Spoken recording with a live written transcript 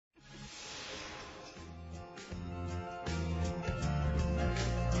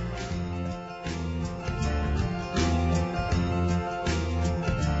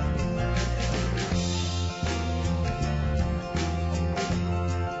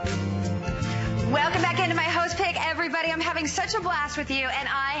having such a blast with you, and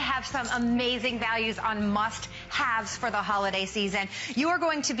I have some amazing values on must-haves for the holiday season. You are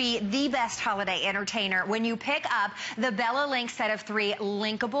going to be the best holiday entertainer when you pick up the Bella Linx set of 3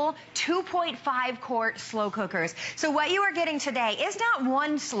 Linkable 2.5-quart slow cookers. So what you are getting today is not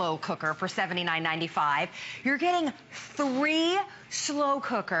one slow cooker for $79.95. You're getting 3 slow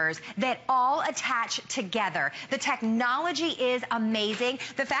cookers that all attach together. The technology is amazing.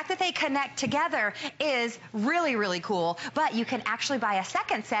 The fact that they connect together is really, really cool, but you can actually buy a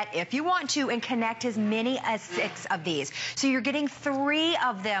second set if you want to and connect as many as 6 of these. So you're getting 3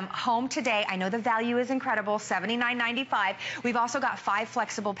 of them home today. I know the value is incredible, $79.95. We've also got 5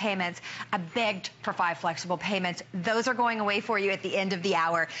 flexible payments. I begged for 5 flexible payments. Those are going away for you at the end of the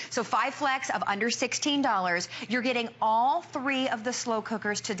hour. So 5 flex of under $16. You're getting all 3 of the slow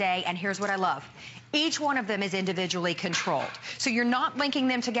cookers today, and here's what I love. Each one of them is individually controlled. So you're not linking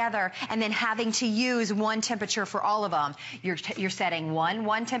them together and then having to use one temperature for all of them. You're setting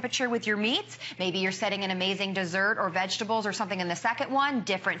one temperature with your meats. Maybe you're setting an amazing dessert or vegetables or something in the second one,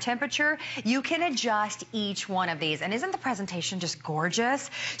 different temperature. You can adjust each one of these. And isn't the presentation just gorgeous?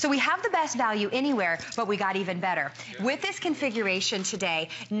 So we have the best value anywhere, but we got even better. With this configuration today,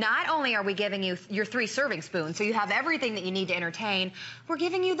 not only are we giving you your 3 serving spoons, so you have everything that you need to entertain, we're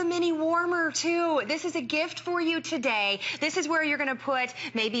giving you the mini warmer too. This is a gift for you today. This is where you're going to put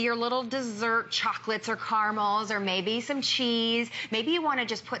maybe your little dessert chocolates or caramels, or maybe some cheese. Maybe you want to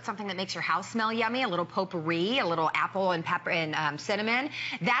just put something that makes your house smell yummy, a little potpourri, a little apple and pepper and cinnamon.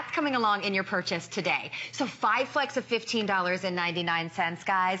 That's coming along in your purchase today. So 5 flex of $15.99,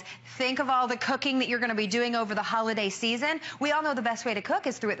 guys. Think of all the cooking that you're going to be doing over the holiday season. We all know the best way to cook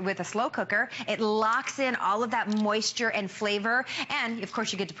is through it with a slow cooker. It locks in all of that moisture and flavor, and of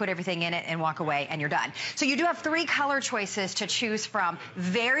course you get to put everything in it and walk away and you're done. So you do have 3 color choices to choose from.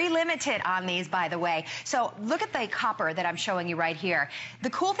 Very limited on these, by the way. So look at the copper that I'm showing you right here. The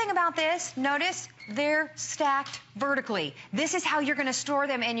cool thing about this, notice they're stacked vertically. This is how you're going to store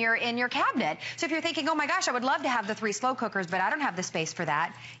them in your cabinet. So if you're thinking, oh my gosh, I would love to have the 3 slow cookers, but I don't have the space for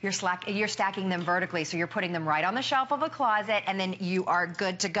that, you're stacking them vertically. So you're putting them right on the shelf of a closet, and then you are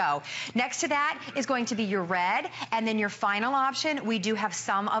good to go. Next to that is going to be your red, and then your final option, we do have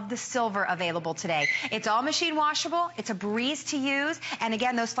some of the silver available today. It's all machine washable. It's a breeze to use. And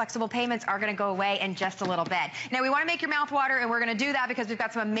again, those flexible payments are going to go away in just a little bit. Now, we want to make your mouth water, and we're going to do that because we've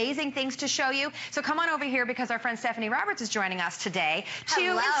got some amazing things to show you. So come on over here because our friend Stephanie Roberts is joining us today to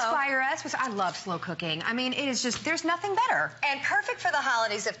inspire us. I love slow cooking. I mean, it is just, there's nothing better. And perfect for the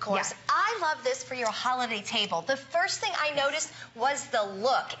holidays, of course. Yeah. I love this for your holiday table. The first thing I noticed was the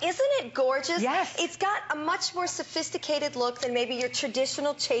look. Isn't it gorgeous? Yes. It's got a much more sophisticated look than maybe your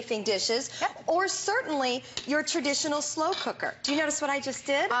traditional chafing dishes, or certainly your traditional slow cooker. Do you notice what I just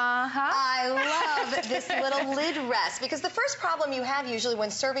did? I love this little lid rest, because the first problem you have usually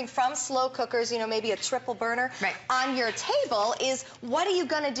when serving from slow cookers, you know, maybe a triple burner on your table, is what are you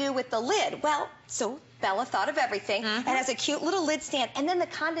going to do with the lid? Well, so Bella thought of everything. It has a cute little lid stand, and then the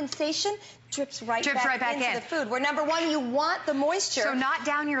condensation drips right back into the food. Where number 1, you want the moisture. So not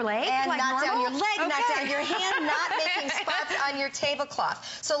down your leg, and like not normal? down your leg, not down your hand, not making spots on your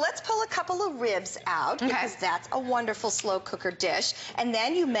tablecloth. So let's pull a couple of ribs out, because that's a wonderful slow cooker dish. And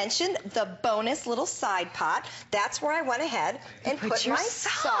then you mentioned the bonus little side pot. That's where I went ahead and put my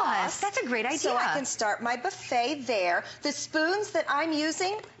sauce. That's a great idea. So I can start my buffet there. The spoons that I'm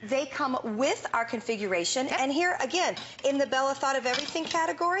using, they come with our configuration. And here again, in the Bella Thought of Everything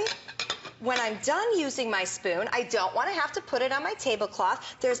category, when I'm done using my spoon, I don't want to have to put it on my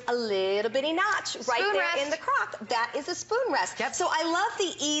tablecloth. There's a little bitty notch right there in the crock. That is a spoon rest. So I love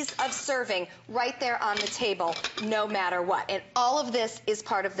the ease of serving right there on the table, no matter what. And all of this is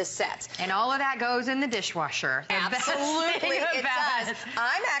part of the set. And all of that goes in the dishwasher. Absolutely, it does.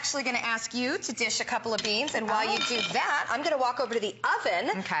 I'm actually going to ask you to dish a couple of beans, and while you do that, I'm going to walk over to the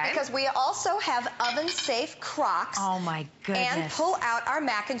oven, because we also have oven-safe crocks. Oh my goodness. And pull out our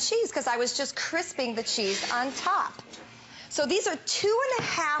mac and cheese, because I was just crisping the cheese on top. So these are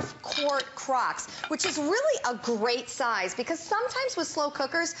 2.5-quart crocks, which is really a great size, because sometimes with slow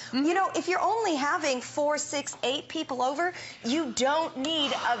cookers, you know, if you're only having 4, 6, 8 people over, you don't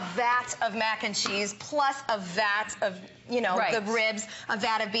need a vat of mac and cheese plus a vat of, you know, the ribs, a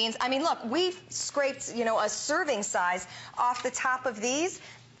vat of beans. I mean, look, we've scraped, you know, a serving size off the top of these,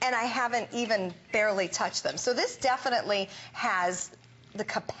 and I haven't even barely touched them. So this definitely has the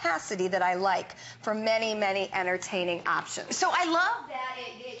capacity that I like for many, many entertaining options. So I love that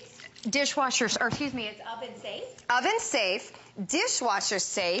it's dishwasher, or excuse me, it's oven safe. Oven safe, dishwasher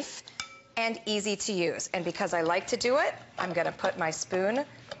safe, and easy to use. And because I like to do it, I'm going to put my spoon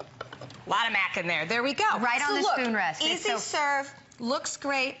A lot of mac in there. There we go. Right on the spoon rest. Easy serve, looks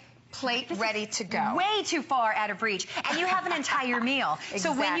great. Plate ready to go. Way too far out of reach. And you have an entire meal. Exactly.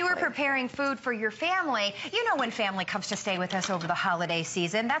 So when you are preparing food for your family, you know when family comes to stay with us over the holiday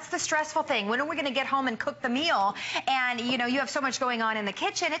season, that's the stressful thing. When are we going to get home and cook the meal? And, you know, you have so much going on in the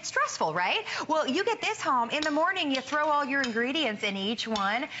kitchen, it's stressful, right? Well, you get this home. In the morning, you throw all your ingredients in each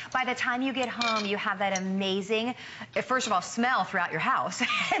one. By the time you get home, you have that amazing, first of all, smell throughout your house.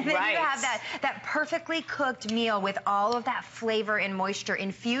 And then you have that perfectly cooked meal with all of that flavor and moisture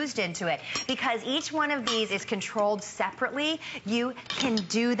infused into it. Because each one of these is controlled separately, you can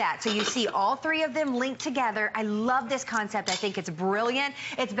do that. So you see all three of them linked together. I love this concept. I think it's brilliant.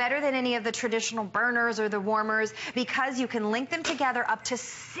 It's better than any of the traditional burners or the warmers because you can link them together, up to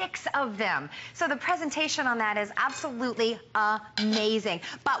 6 of them. So the presentation on that is absolutely amazing.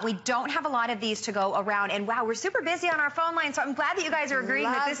 But we don't have a lot of these to go around. And wow, we're super busy on our phone line. So I'm glad that you guys are agreeing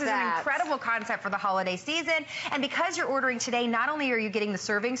that this is an incredible concept for the holiday season. And because you're ordering today, not only are you getting the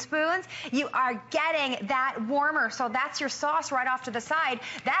serving spoons, you are getting that warmer. So that's your sauce right off to the side.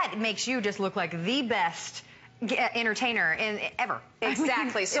 That makes you just look like the best entertainer ever.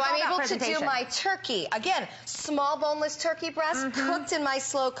 Exactly. So I'm able to do my turkey. Again, small boneless turkey breast cooked in my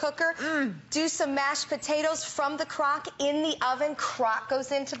slow cooker. Do some mashed potatoes from the crock in the oven. Crock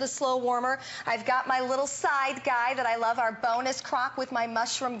goes into the slow warmer. I've got my little side guy that I love, our bonus crock with my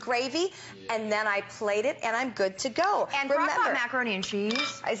mushroom gravy. And then I plate it and I'm good to go. And crock-pot macaroni and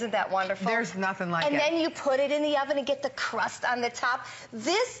cheese. Isn't that wonderful? There's nothing like it. And then you put it in the oven and get the crust on the top.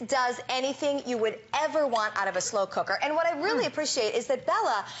 This does anything you would ever want out of a slow cooker. And what I really appreciate is that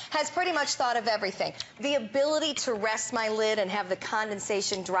Bella has pretty much thought of everything. The ability to rest my lid and have the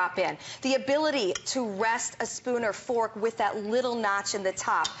condensation drop in. The ability to rest a spoon or fork with that little notch in the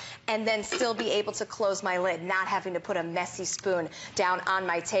top and then still be able to close my lid, not having to put a messy spoon down on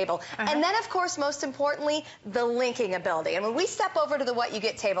my table. And then, of course, most importantly, the linking ability. And when we step over to the What You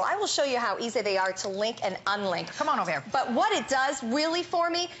Get table, I will show you how easy they are to link and unlink. Come on over here. But what it does really for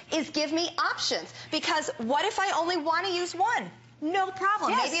me is give me options. Because what if I only want to use one? No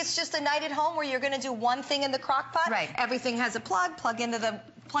problem. Maybe it's just a night at home where you're going to do one thing in the crock pot. Everything has a plug into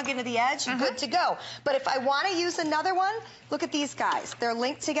the edge, good to go. But if I want to use another one, look at these guys. They're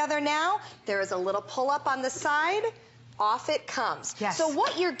linked together now. There is a little pull-up on the side. Off it comes. So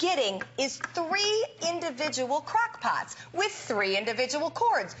what you're getting is 3 individual crock pots with 3 individual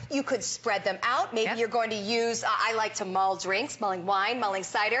cords. You could spread them out. Maybe you're going to use, I like to mull drinks, mulling wine, mulling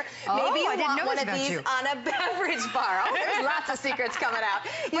cider. Maybe you want one of these on a beverage bar. Oh, there's lots of secrets coming out.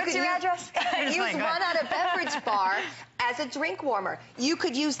 What's your address? Use one on a beverage bar as a drink warmer. You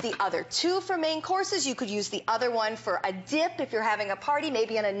could use the other 2 for main courses. You could use the other one for a dip if you're having a party,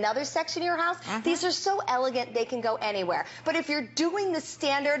 maybe in another section of your house. These are so elegant, they can go anywhere. But if you're doing the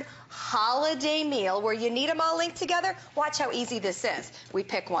standard holiday meal where you need them all linked together, watch how easy this is. We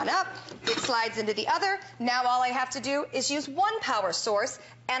pick one up, it slides into the other. Now all I have to do is use one power source,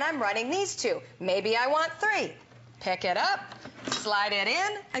 and I'm running these 2. Maybe I want 3. Pick it up, slide it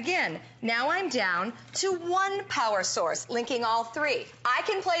in. Again, now I'm down to 1 power source, linking all 3. I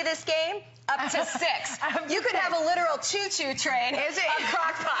can play this game up to 6. You could have a literal choo-choo train of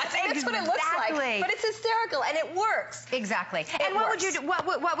crock pots. That's what it looks like. But it's hysterical, and it works. Exactly. And what would you do?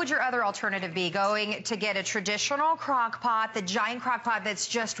 What would your other alternative be? Going to get a traditional crock pot, the giant crock pot that's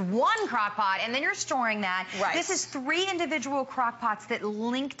just 1 crock pot, and then you're storing that. This is 3 individual crock pots that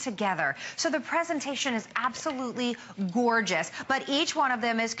link together. So the presentation is absolutely gorgeous, but each one of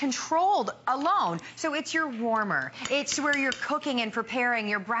them is controlled alone. So it's your warmer. It's where you're cooking and preparing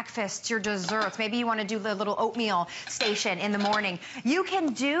your breakfasts, your desserts. Maybe you want to do the little oatmeal station in the morning. You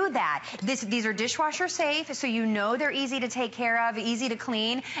can do that. These are dishwasher safe, so you know they're easy to take care of, easy to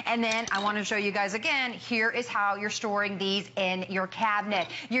clean. And then I want to show you guys again, here is how you're storing these in your cabinet.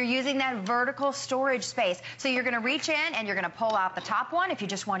 You're using that vertical storage space. So you're going to reach in and you're going to pull out the top one if you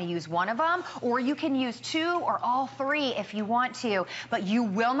just want to use one of them, or you can use 2 or all 3 if you want to. But you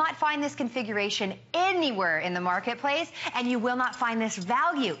will not find this configuration anywhere in the marketplace, and you will not find this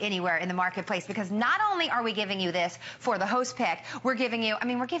value anywhere in the marketplace, because not only are we giving you this for the host pick, we're giving you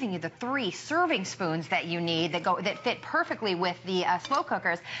the 3 serving spoons that you need that fit perfectly with the slow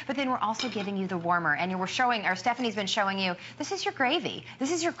cookers, but then we're also giving you the warmer. And Stephanie's been showing you, this is your gravy.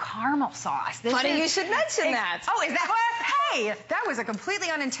 This is your caramel sauce. Funny you should mention that. Oh, is that what? Hey, that was a completely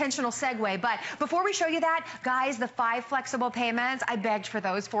unintentional segue, but before we show you that, guys, the 5 flexible payments, I begged for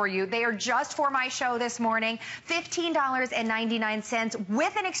those for you. They are just for my show this morning, $15.99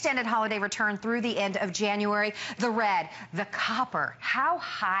 with an extended holiday return through the end of January. The red, the copper, how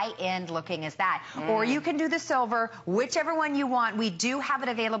high-end looking is that? Or you can do the silver, whichever one you want. We do have it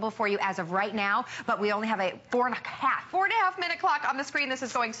available for you as of right now, but we only have a 4.5 minute clock on the screen. This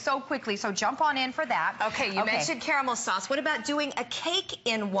is going so quickly, so jump on in for that. Okay, you mentioned caramel sauce. What about doing a cake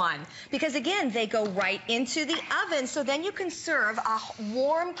in one? Because again, they go right into the oven, so then you can serve a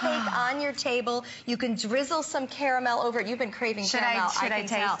warm cake on your table. You can drizzle some caramel over it. You've been craving caramel. Should I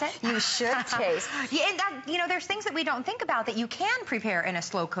taste it? You should taste. Yeah, and that, you know, there's things that we don't think about that you can prepare in a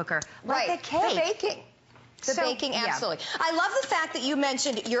slow cooker, like a cake. The baking. The baking, absolutely. Yeah. I love the fact that you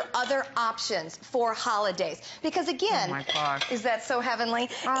mentioned your other options for holidays. Because again, oh my gosh, is that so heavenly?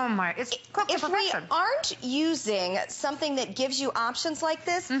 Oh my, it's cooked to perfection. If we aren't using something that gives you options like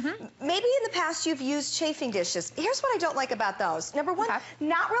this, maybe in the past you've used chafing dishes. Here's what I don't like about those. Number one,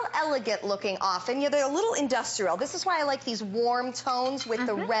 not real elegant looking often. You know, they're a little industrial. This is why I like these warm tones with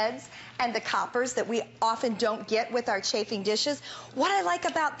the reds and the coppers that we often don't get with our chafing dishes. What I like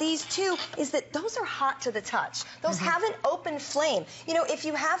about these too is that those are hot to the touch. Those have an open flame. You know, if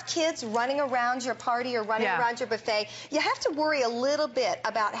you have kids running around your party or running around your buffet, you have to worry a little bit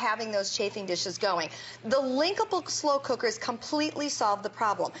about having those chafing dishes going. The Linkable slow cookers completely solve the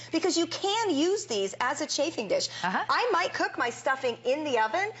problem because you can use these as a chafing dish. I might cook my stuffing in the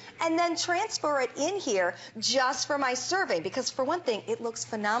oven and then transfer it in here just for my serving because for one thing, it looks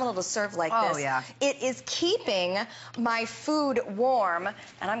phenomenal to serve like this. It is keeping my food warm,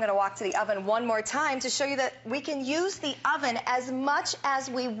 and I'm going to walk to the oven one more time to show you that we can use the oven as much as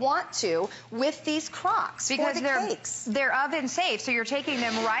we want to with these crocks because for the cakes. They're oven safe, so you're taking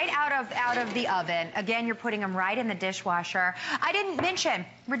them right out of the oven. Again, you're putting them right in the dishwasher. I didn't mention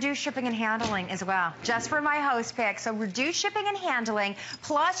reduced shipping and handling as well, just for my host pick. So reduced shipping and handling,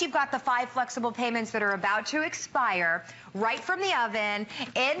 plus you've got the 5 flexible payments that are about to expire right from the oven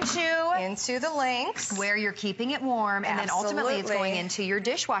into the Linx, where you're keeping it warm, and then ultimately it's going into your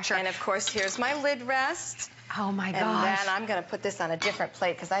dishwasher. And of course, here's my lid rest. Oh my gosh. And then I'm going to put this on a different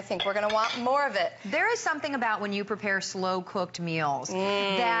plate because I think we're going to want more of it. There is something about when you prepare slow cooked meals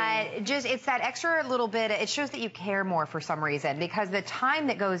that just, it's that extra little bit, it shows that you care more for some reason because the time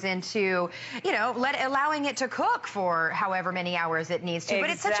that goes into, you know, allowing it to cook for however many hours it needs to. But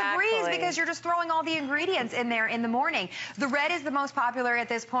it's such a breeze because you're just throwing all the ingredients in there in the morning. The red is the most popular at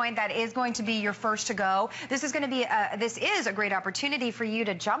this point. That is going to be your first to go. This is going to be, this is a great opportunity for you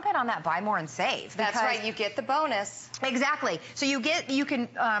to jump in on that buy more and save. That's right. You get the bonus. Exactly. So you can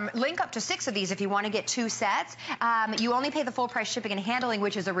link up to 6 of these if you want to get 2 sets. You only pay the full price shipping and handling,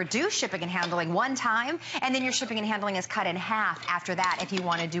 which is a reduced shipping and handling one time, and then your shipping and handling is cut in half after that if you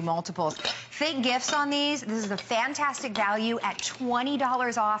want to do multiples. Think gifts on these. This is a fantastic value at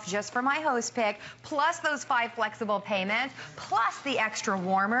 $20 off just for my host pick, plus those 5 flexible payments, plus the extra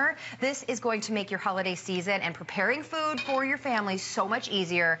warmer. This is going to make your holiday season and preparing food for your family so much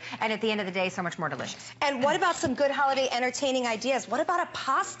easier, and at the end of the day, so much more delicious. And what about some good holiday entertaining ideas? What about a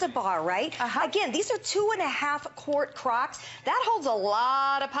pasta bar, right? Again, these are 2.5 quart crocks. That holds a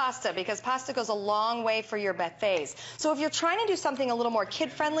lot of pasta because pasta goes a long way for your buffets. So if you're trying to do something a little more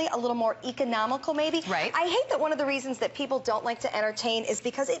kid-friendly, a little more economical maybe, I hate that one of the reasons that people don't like to entertain is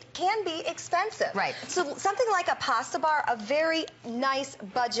because it can be expensive. So something like a pasta bar, a very nice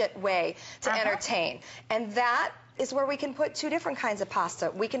budget way to entertain. And that is where we can put 2 different kinds of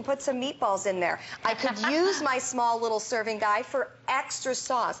pasta. We can put some meatballs in there. I could use my small little serving guy for extra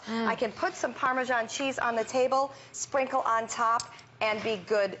sauce. I can put some Parmesan cheese on the table, sprinkle on top, and be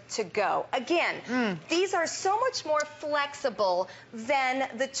good to go. Again, these are so much more flexible than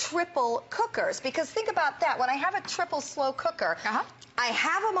the triple cookers because think about that. When I have a triple slow cooker, I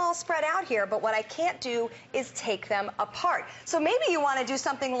have them all spread out here, but what I can't do is take them apart. So maybe you want to do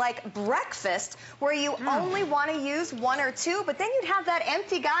something like breakfast where you only want to use 1 or 2, but then you'd have that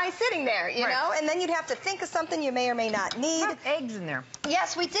empty guy sitting there, you know, and then you'd have to think of something you may or may not need. Put eggs in there.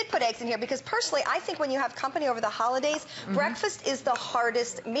 Yes, we did put eggs in here because personally, I think when you have company over the holidays, breakfast is the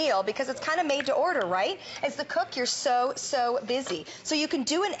hardest meal because it's kind of made to order, right? As the cook, you're so busy. So you can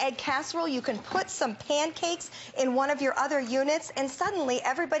do an egg casserole, you can put some pancakes in one of your other units, and suddenly suddenly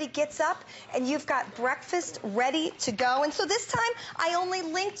everybody gets up and you've got breakfast ready to go. And so this time I only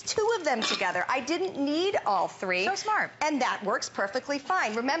linked 2 of them together. I didn't need all 3. So smart. And that works perfectly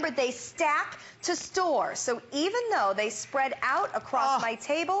fine. Remember, they stack to store. So even though they spread out across my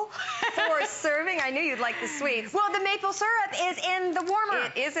table for serving, I knew you'd like the sweets. Well, the maple syrup is in the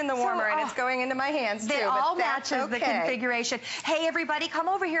warmer. It is in the warmer, and it's going into my hands, too. It all that's matches the configuration. Hey, everybody, come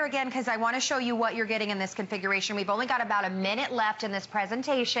over here again because I want to show you what you're getting in this configuration. We've only got about a minute left in this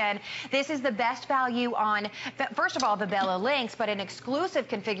presentation. This is the best value on, first of all, the Bella Linx, but an exclusive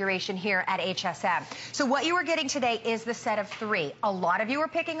configuration here at HSN. So what you are getting today is the set of 3. A lot of you are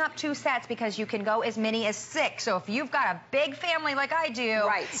picking up 2 sets because you can go as many as 6. So if you've got a big family like I do,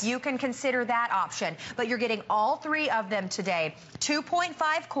 you can consider that option. But you're getting all 3 of them today.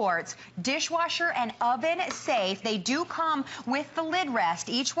 2.5 quarts, dishwasher and oven safe. They do come with the lid rest,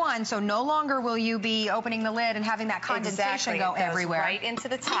 each one, so no longer will you be opening the lid and having that condensation go everywhere. Right into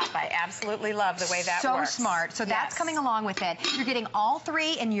the top. I absolutely love the way that works. So smart. So that's coming along with it. You're getting all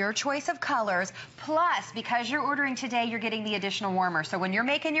 3 in your choice of colors. Plus, because you're ordering today, you're getting the additional warmer. So when you're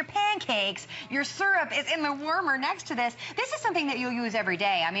making your pancakes, your syrup is in the warmer next to this. This is something that you'll use every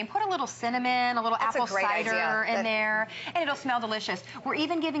day. I mean, put a little cinnamon, a little apple cider in there, and it'll smell delicious. We're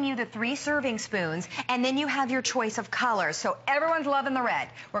even giving you the 3 serving spoons, and then you have your choice of colors. So everyone's loving the red.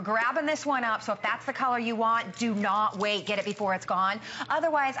 We're grabbing this one up, so if that's the color you want, do not wait. Get it before it's gone.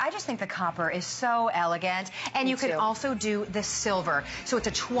 Otherwise, I just think the copper is so elegant. And you can also do the silver. So it's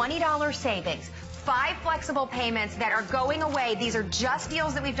a $20 savings. 5 flexible payments that are going away. These are just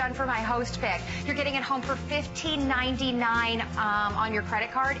deals that we've done for my host pick. You're getting it home for $15.99 on your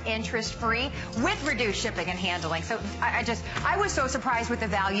credit card, interest-free, with reduced shipping and handling. So I was so surprised with the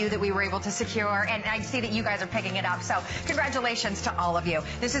value that we were able to secure, and I see that you guys are picking it up. So congratulations to all of you.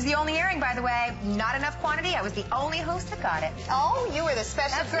 This is the only airing, by the way. Not enough quantity. I was the only host that got it. Oh, you were the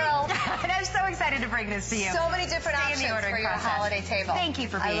special girl. And I'm so excited to bring this to you. So many different options for your holiday table. Thank you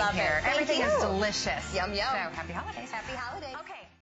for being here. Everything is delicious. Yum, yum. So happy holidays. Happy holidays. Okay.